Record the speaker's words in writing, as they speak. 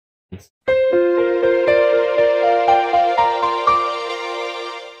Hello,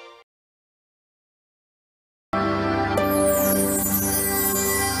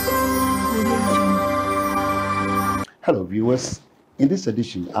 viewers. In this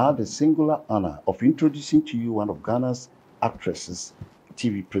edition, I have the singular honor of introducing to you one of Ghana's actresses,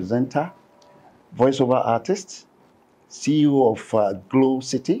 TV presenter, voiceover artist, CEO of Glow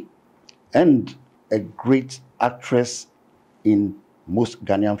City, and a great actress in most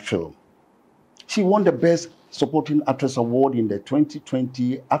Ghanaian film. She won the Best Supporting Actress Award in the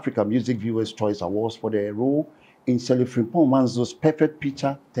 2020 Africa Music Viewers' Choice Awards for the role in Shirley Frimpong Manzo's Perfect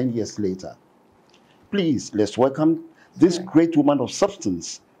Picture 10 years later. Please, let's welcome this great woman of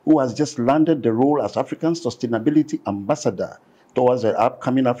substance who has just landed the role as African Sustainability Ambassador towards the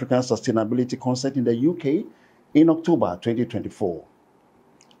upcoming African Sustainability Concert in the UK in October 2024.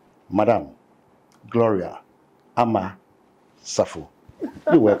 Madam Gloria Sarfo.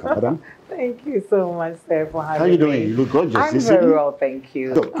 You're welcome, madam. Thank you so much, sir, for having me. How are you doing? You look gorgeous. I'm very well, thank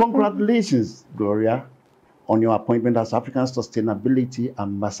you. So, congratulations, Gloria, on your appointment as African Sustainability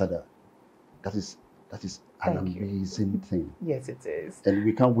Ambassador. That is an amazing thing. Yes, it is. And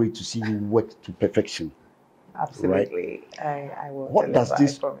we can't wait to see you work to perfection. Absolutely. Right? I will. What does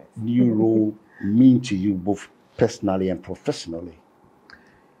this new role mean to you, both personally and professionally?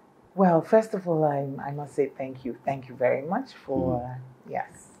 Well, first of all, I must say thank you. Thank you very much for,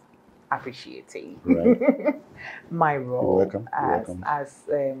 appreciating my role as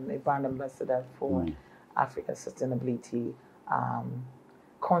a brand ambassador for Africa Sustainability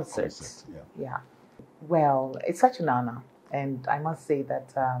Concerts. Well, it's such an honor, and I must say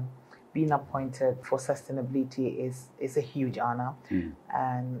that being appointed for sustainability is a huge honor,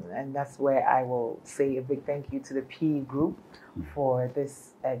 and that's where I will say a big thank you to the PE group for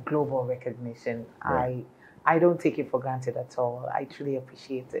this global recognition. I don't take it for granted at all. I truly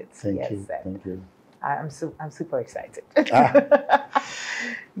appreciate it. Thank you. I'm super excited.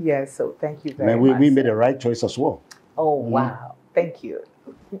 Yes, so thank you very much. We made the right choice as well. Oh, wow. Thank you.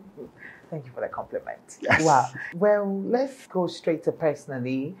 Thank you for the compliment. Yes. Wow. Well, let's go straight to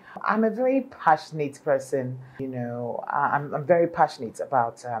personally. I'm a very passionate person. You know, I'm very passionate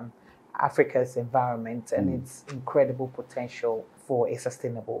about Africa's environment and its incredible potential for a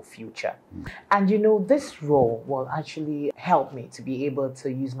sustainable future. And you know, this role will actually help me to be able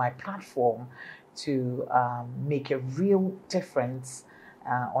to use my platform to make a real difference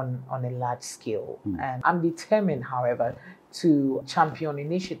on a large scale. And I'm determined, however, to champion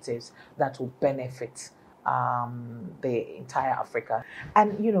initiatives that will benefit the entire Africa.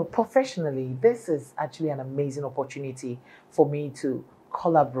 And, you know, professionally, this is actually an amazing opportunity for me to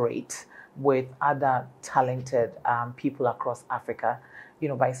collaborate with other talented people across Africa. You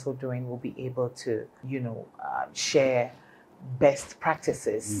know, by so doing, we'll be able to, you know, share best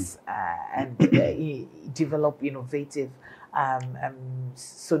practices and develop innovative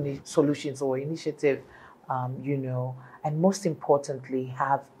solutions or initiative, you know, and most importantly,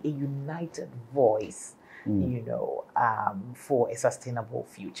 have a united voice, you know, for a sustainable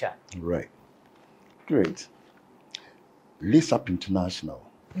future. Right. Great. Lace Up International.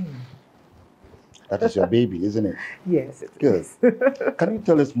 That is your baby, isn't it? Yes, it is. Can you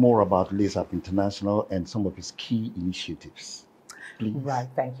tell us more about Lace Up International and some of its key initiatives, please? Right.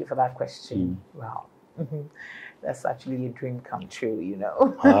 Thank you for that question. Wow. That's actually a dream come true, you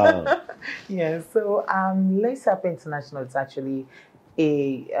know. Wow. Yeah, so Lace Up International is actually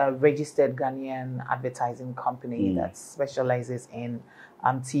a registered Ghanaian advertising company that specializes in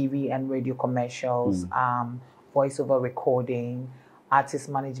TV and radio commercials, voiceover recording, artist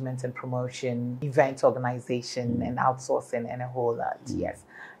management and promotion, event organization, and outsourcing, and a whole lot. Yes.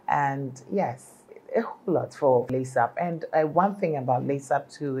 And yes, a whole lot for Lace Up. And one thing about Lace Up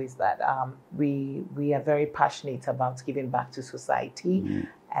too is that we are very passionate about giving back to society,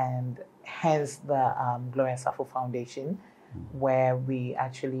 and hence the Gloria Sarfo Foundation, where we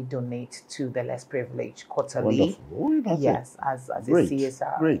actually donate to the less privileged quarterly. Yes, as a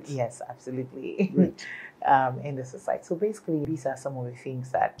CSR. Great. Yes, absolutely. Great. In the society. So basically, these are some of the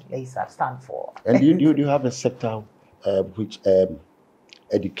things that Lace Up stand for. And do you have a sector which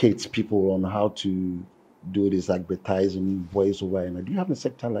educates people on how to do this advertising, voiceover, and do you have a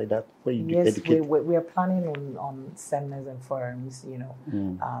sector like that where you educate? Yes, we are planning on seminars and forums, you know,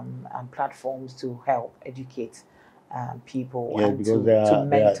 and platforms to help educate people. Yeah, and because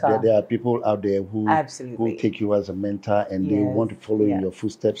there are people out there who take you as a mentor, and they want to follow in your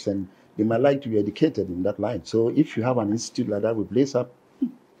footsteps, and they might like to be educated in that line. So if you have an institute like that with Lace Up,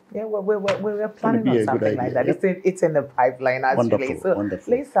 yeah, we're planning on something like that. It's in the pipeline, actually.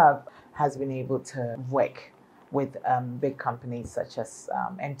 Wonderful. Lace Up has been able to work with big companies such as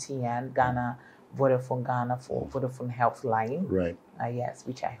MTN, Ghana, Vodafone Ghana for Vodafone Health Line. Right. Yes,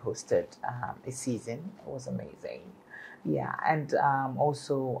 which I hosted a season. It was amazing. Yeah, and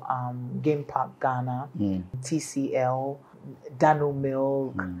also Game Park Ghana, TCL, Dano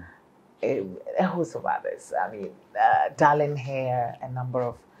Milk, a host of others. I mean, Darling Hair, a number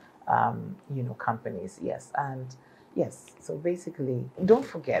of companies. Yes, and yes. So basically, don't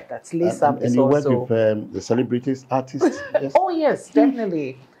forget that Lace Up is you also work with the celebrities, artists. Yes? Oh yes,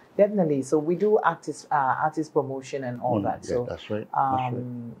 definitely. Definitely. So we do artist promotion and all that. So that's right.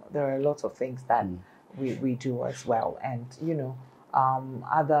 There are a lot of things that we do as well. And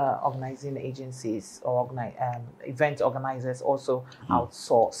other organizing agencies or event organizers also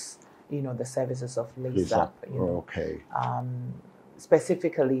outsource, the services of Lace Up. Okay.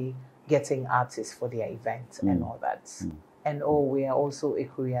 Specifically getting artists for their event and all that. And we are also a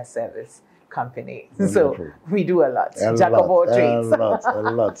courier service company. Wonderful. So we do a lot. Jack of all trades. A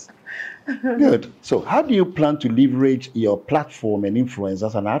lot. Good. So how do you plan to leverage your platform and influence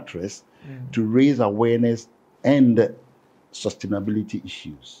as an actress to raise awareness and sustainability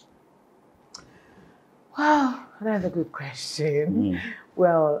issues? Wow, that's a good question.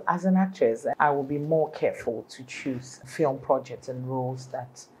 Well, as an actress, I will be more careful to choose film projects and roles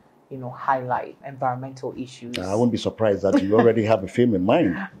that highlight environmental issues. I won't be surprised that you already have a film in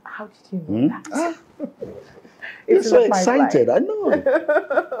mind. How did you know that? You're so excited. I know.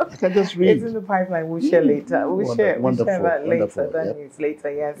 I can just read. It's in the pipeline. We'll share later. We'll share that later.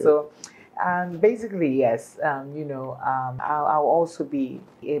 Later. Yeah. So, basically, yes. I'll also be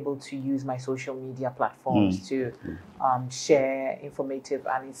able to use my social media platforms to share informative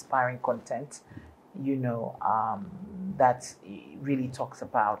and inspiring content. That really talks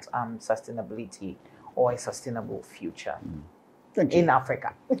about sustainability or a sustainable future in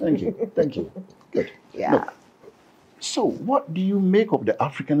Africa. Thank you. Good. Yeah. Look, so what do you make of the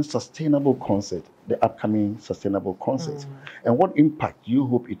African Sustainable Concert, the upcoming Sustainable Concert, and what impact do you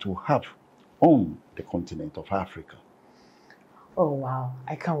hope it will have on the continent of Africa? Oh, wow.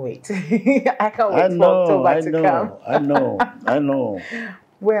 I can't wait. I can't wait for October to come. I know.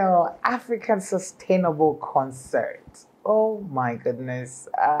 Well, African Sustainable Concert. Oh my goodness.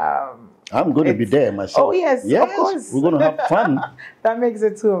 I'm going to be there myself. Oh yes, of course. We're going to have fun. That makes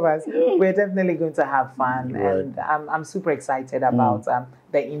it two of us. We're definitely going to have fun. Right. And I'm super excited about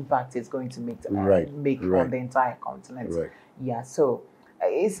the impact it's going to make on the entire continent. Right. Yeah, so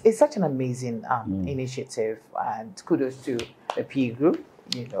it's such an amazing initiative, and kudos to the PE group.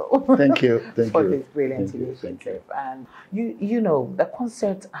 Thank you for this brilliant initiative. And the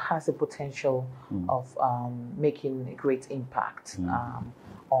concert has the potential of making a great impact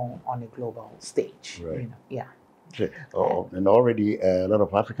on a global stage. Right. Yeah. And already a lot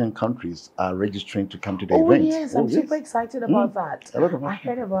of African countries are registering to come to the event. Yes, I'm super excited about that. I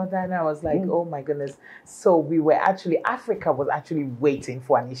heard about that and I was like, oh my goodness. So Africa was actually waiting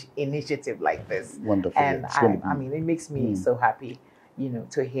for an initiative like this. Wonderful. And I mean, it makes me so happy,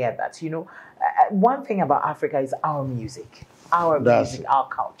 to hear that. One thing about Africa is our music, our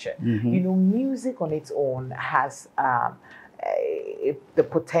culture. Music on its own has the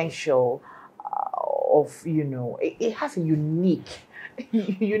potential of, it has a unique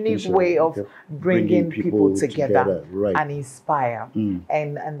way of bringing people together and inspire.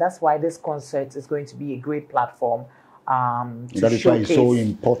 And that's why this concert is going to be a great platform that is why it's so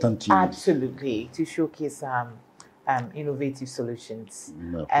important to you. Absolutely, to showcase innovative solutions.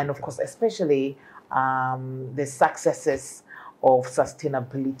 And of course, especially the successes of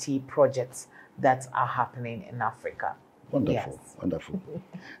sustainability projects that are happening in Africa. Wonderful, wonderful.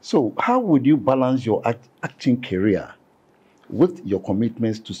 So how would you balance your acting career with your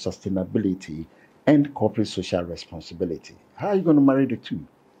commitments to sustainability and corporate social responsibility? How are you going to marry the two?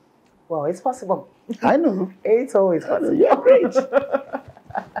 Well, it's possible. I know. It's always possible. You're great.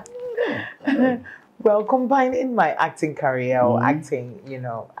 Well, combining my acting career or acting,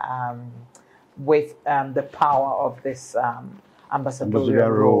 with the power of this ambassadorial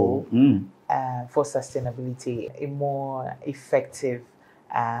role for sustainability, a more effective,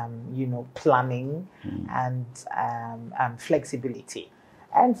 planning and flexibility.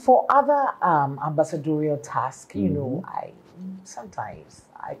 And for other ambassadorial tasks, sometimes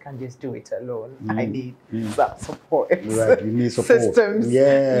I can't just do it alone. I need some support. Right, you need support. Systems.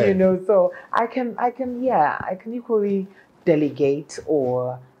 Yeah. So I can equally delegate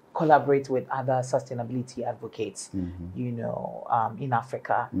or collaborate with other sustainability advocates, in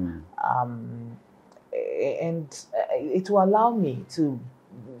Africa. And it will allow me to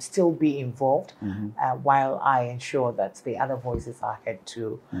still be involved while I ensure that the other voices are heard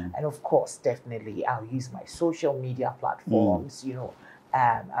too. And of course, definitely, I'll use my social media platforms, you know,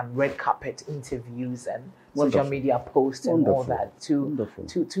 and red carpet interviews and social media posts and all that to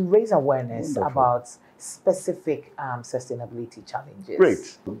raise awareness about specific sustainability challenges.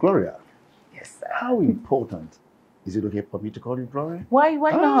 Great. Gloria. Yes, sir. How important is it okay for me to call you Gloria? Why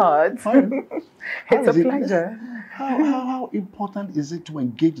not? It's a pleasure. How important is it to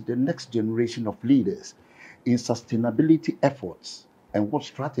engage the next generation of leaders in sustainability efforts, and what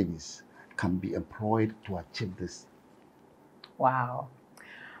strategies can be employed to achieve this? Wow.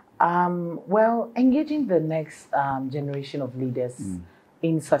 Well, engaging the next generation of leaders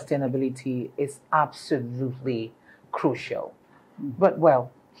in sustainability is absolutely crucial. But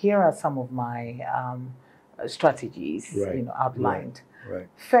well, here are some of my strategies, you know, outlined. Right.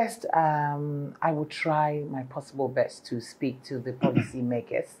 First, I will try my possible best to speak to the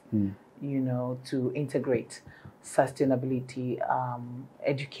policymakers, you know, to integrate sustainability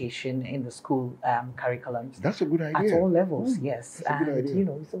education in the school curriculums. That's a good idea. At all levels, yes. That's a good idea. You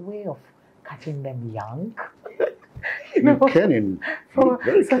know, it's a way of catching them young. For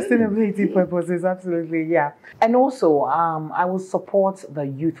sustainability purposes, absolutely, yeah. And also, I will support the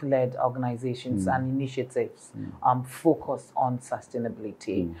youth-led organizations and initiatives focused on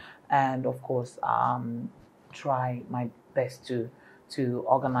sustainability, and of course, try my best to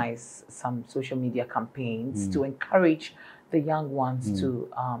organize some social media campaigns to encourage the young ones to,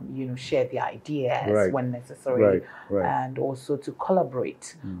 you know, share their ideas when necessary, and also to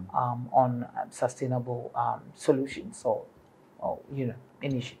collaborate on sustainable solutions or, you know,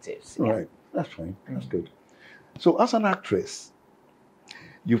 initiatives. Yeah. Right, that's fine. That's good. So, as an actress,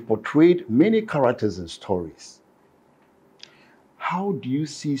 you've portrayed many characters and stories. How do you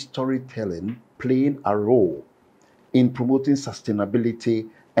see storytelling playing a role in promoting sustainability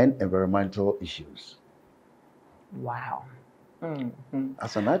and environmental issues? Wow.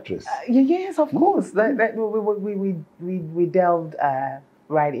 As an actress? Yes, of course. We delved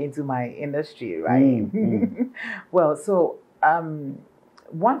right into my industry, right? Well, so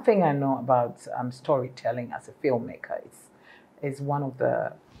one thing I know about storytelling as a filmmaker is one of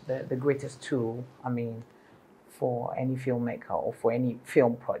the greatest tool, I mean, for any filmmaker or for any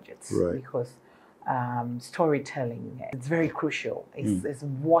film projects, because storytelling, it's very crucial. It's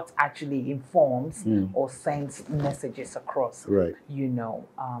what actually informs or sends messages across, you know,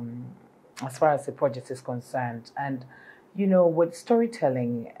 as far as the project is concerned. And, you know, with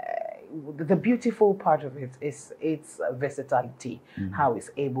storytelling, the beautiful part of it is its versatility, how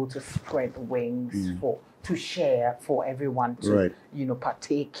it's able to spread wings to share for everyone to, you know,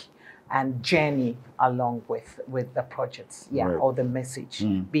 partake and journey along with the projects, or the message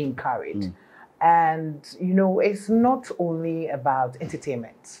being carried. And, you know, it's not only about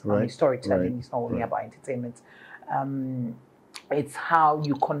entertainment. I mean, storytelling is not only about entertainment. It's how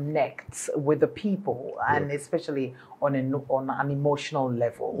you connect with the people, and especially on an emotional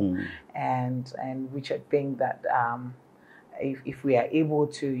level, and which I think that if we are able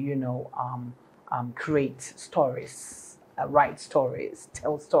to, you know, create stories, write stories,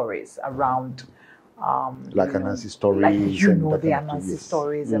 tell stories around. Like Anansi stories, like, you know, the Anansi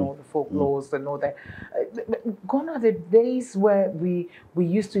stories and all the folklores and all that. Gone are the days where we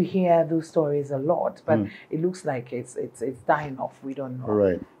used to hear those stories a lot, but it looks like it's dying off. We don't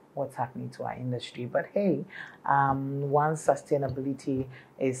know what's happening to our industry. But hey, once sustainability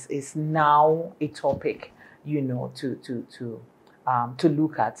is now a topic, you know, to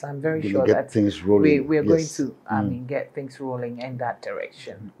look at. I'm very sure that we're going to get things rolling in that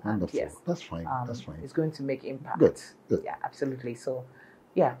direction. Wonderful. Yes, that's fine. That's fine. It's going to make impact. Good. Yeah, absolutely. So,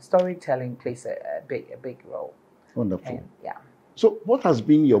 yeah, storytelling plays a big role. Wonderful. And, yeah. So, what has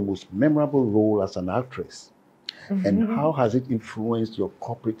been your most memorable role as an actress, and how has it influenced your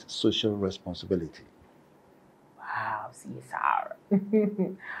corporate social responsibility? Wow, CSR.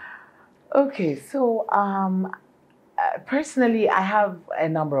 Okay, so personally, I have a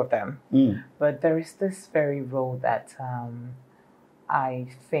number of them, but there is this very role that I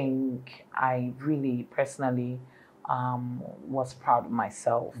think I really personally was proud of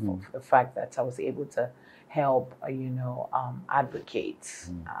myself of the fact that I was able to help, you know, advocate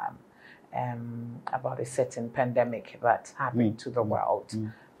about a certain pandemic that happened to the world,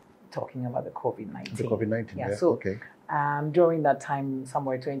 talking about the COVID-19. The COVID-19, yeah. So during that time,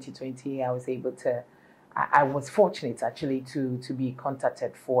 somewhere 2020, I was able to. I was fortunate actually to be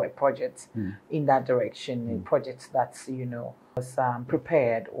contacted for a project in that direction, a project that's, you know, was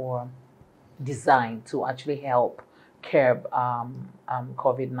prepared or designed to actually help curb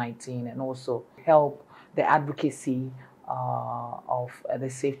COVID-19 and also help the advocacy the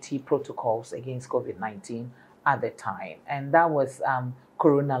safety protocols against COVID-19 at the time, and that was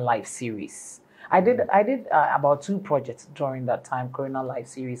Corona Life series. I did about 2 projects during that time, Corona Life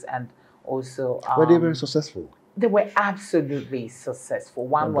series, and also were they very successful? They were absolutely successful.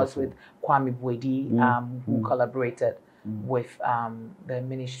 One Wonderful. was with Kwame Bwedi, who collaborated with the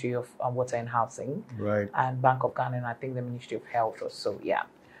Ministry of Water and Housing, right, and Bank of Ghana, and I think the Ministry of Health or so. Yeah,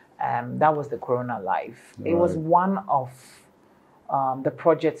 that was the Corona Life. Right. It was one of the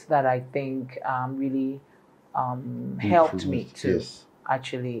projects that I think really helped me to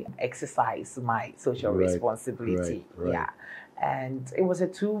actually exercise my social responsibility. Right. Yeah, and it was a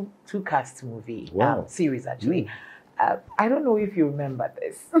two cast movie series actually. I don't know if you remember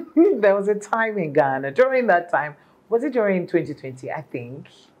this. There was a time in Ghana during that time. Was it during 2020? I think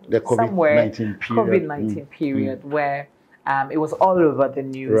the COVID-19 period where it was all over the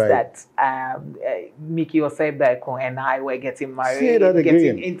news that Mickey Osebeko and I were getting married,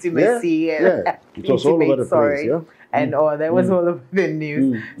 getting intimacy. It was all over the place. Yeah? And there was all over the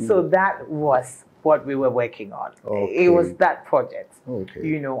news. So that was what we were working on. It was that project.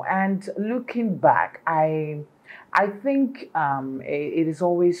 You know, and looking back, I think it is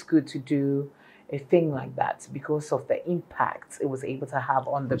always good to do a thing like that because of the impact it was able to have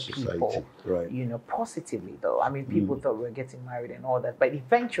on the people, you know, positively though. I mean, people thought we were getting married and all that, but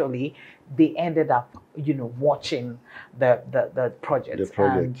eventually they ended up, you know, watching the project.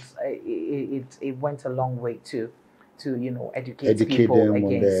 And it went a long way to you know, educate people them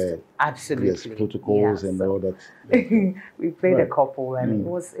against on the protocols and all that. We played a couple, and it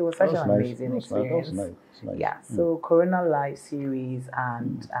was such an amazing experience. That was nice. Yeah. So Corona Live series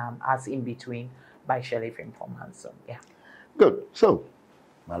and As in Between by Shelley Frimpong. So yeah. Good. So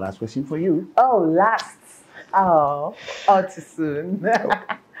my last question for you. All too soon.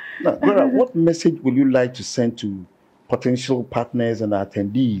 Now, Gloria, what message would you like to send to potential partners and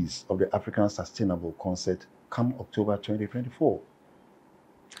attendees of the African Sustainable Concert come October 2024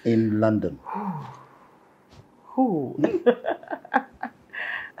 in London?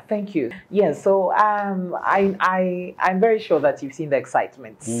 Thank you. Yeah, so I'm very sure that you've seen the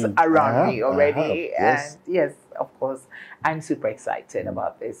excitement around me already. And yes, of course, I'm super excited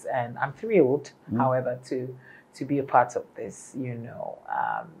about this, and I'm thrilled, however, to be a part of this, you know,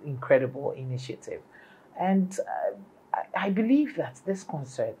 incredible initiative. And I believe that this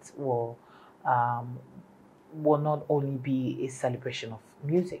concert will not only be a celebration of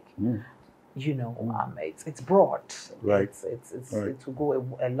music. You know, it's broad. Right. It will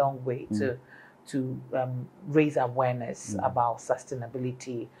go a long way to raise awareness about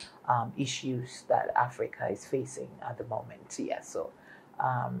sustainability issues that Africa is facing at the moment. Yeah, so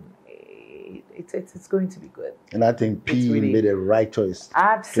it's going to be good. And I think P made a right choice.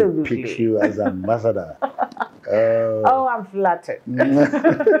 Absolutely. To pick you as ambassador. I'm flattered.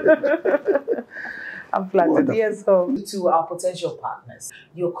 I'm flattered. Yes, so to our potential partners,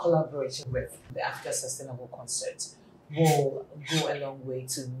 your collaboration with the Africa Sustainable Concert will go a long way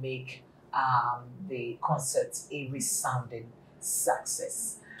to make the concert a resounding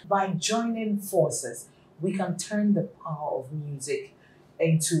success. By joining forces, we can turn the power of music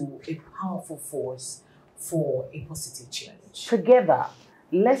into a powerful force for a positive change. Together,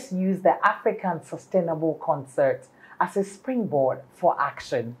 let's use the African Sustainable Concert as a springboard for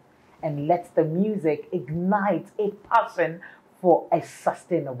action, and let the music ignite a passion for a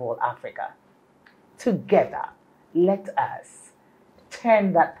sustainable Africa. Together, let us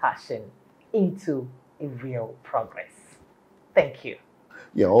turn that passion into a real progress. Thank you.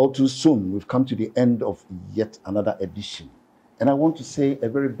 Yeah, all too soon, we've come to the end of yet another edition. And I want to say a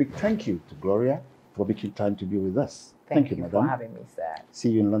very big thank you to Gloria for making time to be with us. Thank you, madam, for having me, sir. See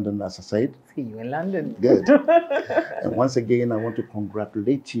you in London, as I said. See you in London. Good. And once again, I want to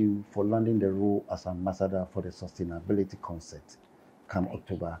congratulate you for landing the role as ambassador for the Sustainability Concert come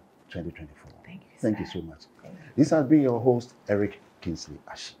October 2024. Thank you, sir. Thank you so much. This has been your host, Eric Kingsley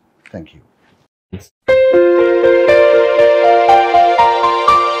Ashi. Thank you.